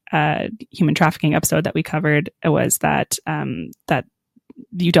our human trafficking episode that we covered was that, that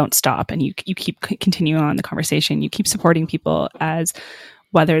you don't stop, and you keep continuing on the conversation. You keep supporting people, as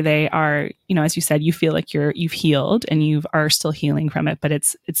whether they are, you know, as you said, you feel like you've healed and you are still healing from it, but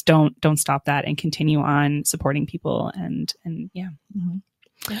it's don't stop that, and continue on supporting people, and yeah,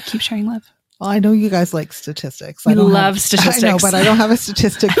 keep sharing love. Well, I know you guys like statistics. We love statistics. I know, but I don't have a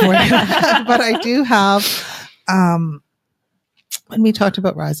statistic for you. But I do have, when we talked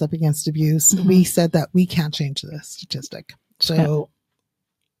about Rise Up Against Abuse, we said that we can't change the statistic. So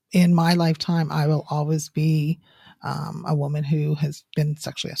in my lifetime, I will always be a woman who has been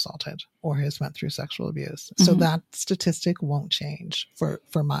sexually assaulted or has went through sexual abuse. So that statistic won't change for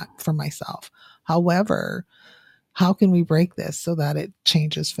myself. However, how can we break this so that it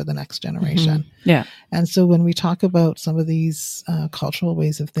changes for the next generation? Yeah. And so when we talk about some of these cultural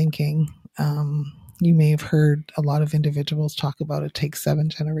ways of thinking, you may have heard a lot of individuals talk about it takes 7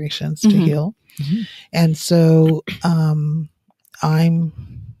 generations to heal. And so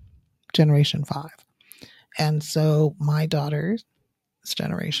I'm generation 5. And so my daughter's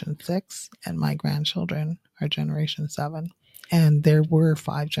generation 6 and my grandchildren are generation 7. And there were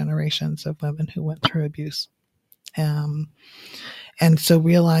 5 generations of women who went through abuse. And so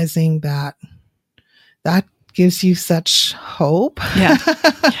realizing that gives you such hope. Yeah.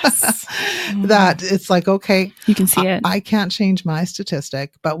 Yes. That it's like, okay, you can see it. I can't change my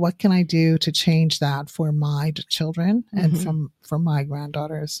statistic, but what can I do to change that for my children and for my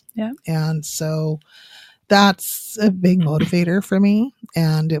granddaughters? Yeah. And so that's a big motivator for me.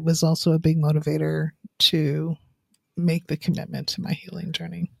 And it was also a big motivator to make the commitment to my healing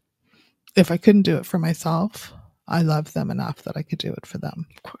journey. If I couldn't do it for myself, I love them enough that I could do it for them.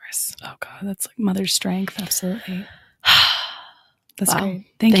 Of course. Oh God, that's like mother's strength. Absolutely. That's wow. great.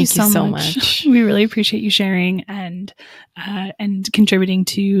 Thank you so much. We really appreciate you sharing and contributing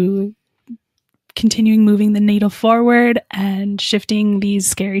to continuing moving the needle forward and shifting these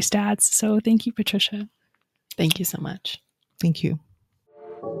scary stats. So thank you, Patricia. Thank you so much. Thank you.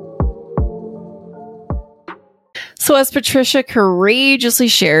 So as Patricia courageously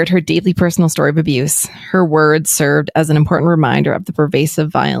shared her deeply personal story of abuse, her words served as an important reminder of the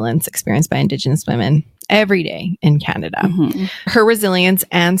pervasive violence experienced by Indigenous women every day in Canada. Her resilience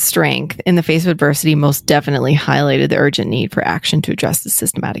and strength in the face of adversity most definitely highlighted the urgent need for action to address this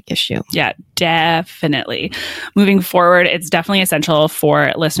systematic issue. Yeah, definitely. Moving forward, it's definitely essential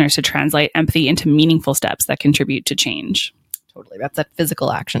for listeners to translate empathy into meaningful steps that contribute to change. Totally. That's that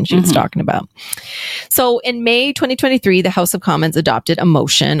physical action she was talking about. So in May 2023, the House of Commons adopted a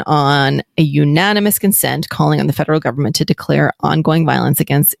motion on a unanimous consent calling on the federal government to declare ongoing violence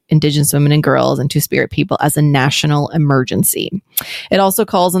against Indigenous women and girls and Two-Spirit people as a national emergency. It also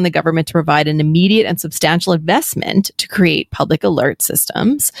calls on the government to provide an immediate and substantial investment to create public alert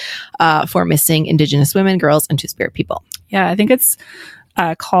systems for missing Indigenous women, girls, and Two-Spirit people. Yeah, I think it's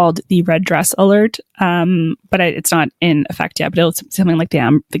called the Red Dress Alert, but it's not in effect yet. But it's something like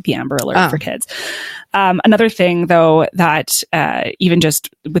the Amber Alert for kids. Another thing, though, that even just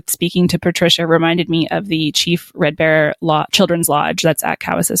with speaking to Patricia reminded me of the Chief Red Bear Children's Lodge that's at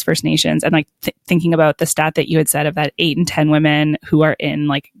Cowessess First Nations, and like thinking about the stat that you had said of that 8 in 10 women who are in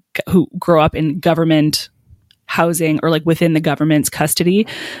who grow up in government housing or like within the government's custody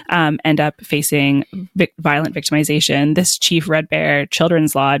end up facing violent victimization. This Chief Red Bear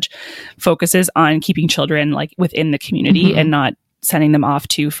Children's Lodge focuses on keeping children like within the community and not sending them off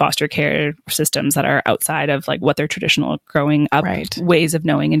to foster care systems that are outside of like what their traditional growing up ways of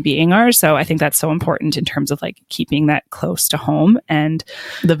knowing and being are. So I think that's so important in terms of like keeping that close to home and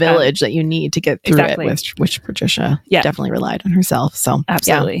the village that you need to get through it, which Patricia definitely relied on herself. So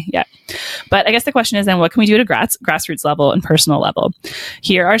absolutely. Yeah. But I guess the question is then what can we do at a grassroots level and personal level?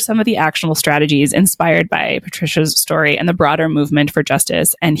 Here are some of the actionable strategies inspired by Patricia's story and the broader movement for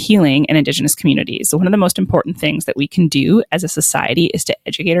justice and healing in Indigenous communities. So one of the most important things that we can do as a society is to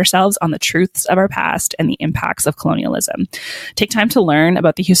educate ourselves on the truths of our past and the impacts of colonialism. Take time to learn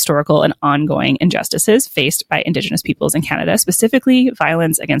about the historical and ongoing injustices faced by Indigenous peoples in Canada, specifically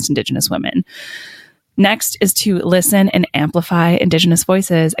violence against Indigenous women. Next is to listen and amplify Indigenous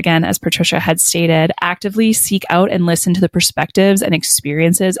voices. Again, as Patricia had stated, actively seek out and listen to the perspectives and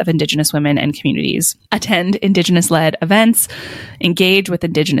experiences of Indigenous women and communities. Attend Indigenous-led events, engage with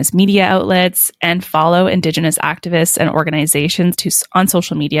Indigenous media outlets, and follow Indigenous activists and organizations on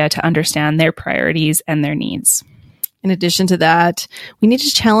social media to understand their priorities and their needs. In addition to that, we need to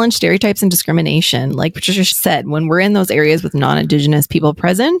challenge stereotypes and discrimination. Like Patricia said, when we're in those areas with non-Indigenous people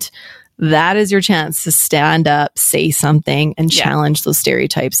present, that is your chance to stand up, say something, and challenge those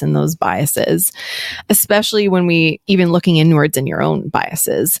stereotypes and those biases, especially when we even looking inwards in your own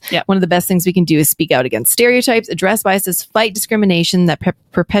biases. Yeah. One of the best things we can do is speak out against stereotypes, address biases, fight discrimination that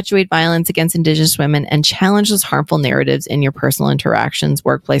perpetuate violence against Indigenous women, and challenge those harmful narratives in your personal interactions,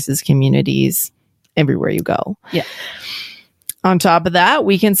 workplaces, communities, everywhere you go. Yeah. On top of that,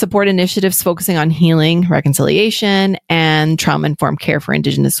 we can support initiatives focusing on healing, reconciliation, and trauma-informed care for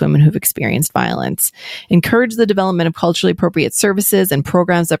Indigenous women who've experienced violence. Encourage the development of culturally appropriate services and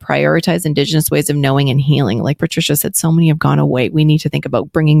programs that prioritize Indigenous ways of knowing and healing. Like Patricia said, so many have gone away. We need to think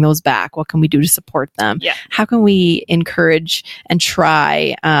about bringing those back. What can we do to support them? Yeah. How can we encourage and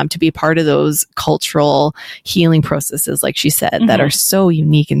try to be a part of those cultural healing processes, like she said, that are so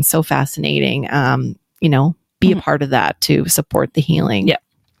unique and so fascinating, be a part of that to support the healing. Yeah.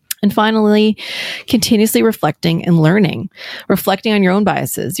 And finally, continuously reflecting and learning, reflecting on your own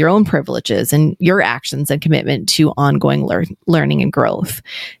biases, your own privileges, and your actions and commitment to ongoing learning and growth.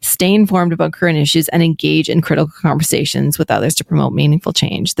 Stay informed about current issues and engage in critical conversations with others to promote meaningful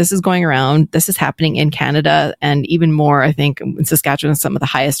change. This is going around. This is happening in Canada and even more, I think, in Saskatchewan, some of the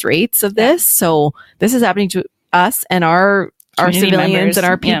highest rates of this. So this is happening to us and our civilians members, and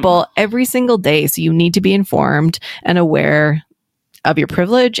our people every single day. So you need to be informed and aware of your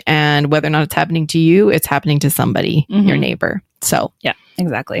privilege, and whether or not it's happening to you, it's happening to somebody, your neighbor. So, yeah,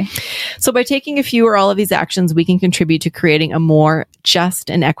 exactly. So by taking a few or all of these actions, we can contribute to creating a more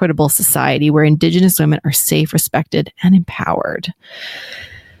just and equitable society where Indigenous women are safe, respected, and empowered.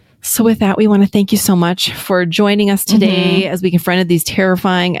 So with that, we want to thank you so much for joining us today as we confronted these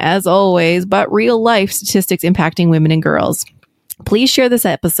terrifying, as always, but real life statistics impacting women and girls. Please share this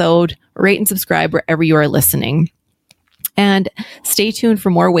episode, rate and subscribe wherever you are listening. And stay tuned for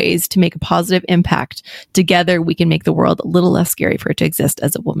more ways to make a positive impact. Together, we can make the world a little less scary for it to exist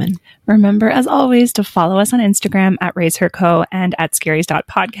as a woman. Remember, as always, to follow us on Instagram at RaiseHerCo and at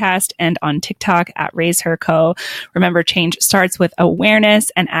scaries.podcast and on TikTok at RaiseHerCo. Remember, change starts with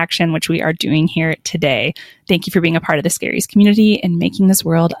awareness and action, which we are doing here today. Thank you for being a part of the Scaries community and making this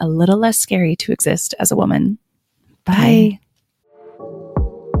world a little less scary to exist as a woman. Bye.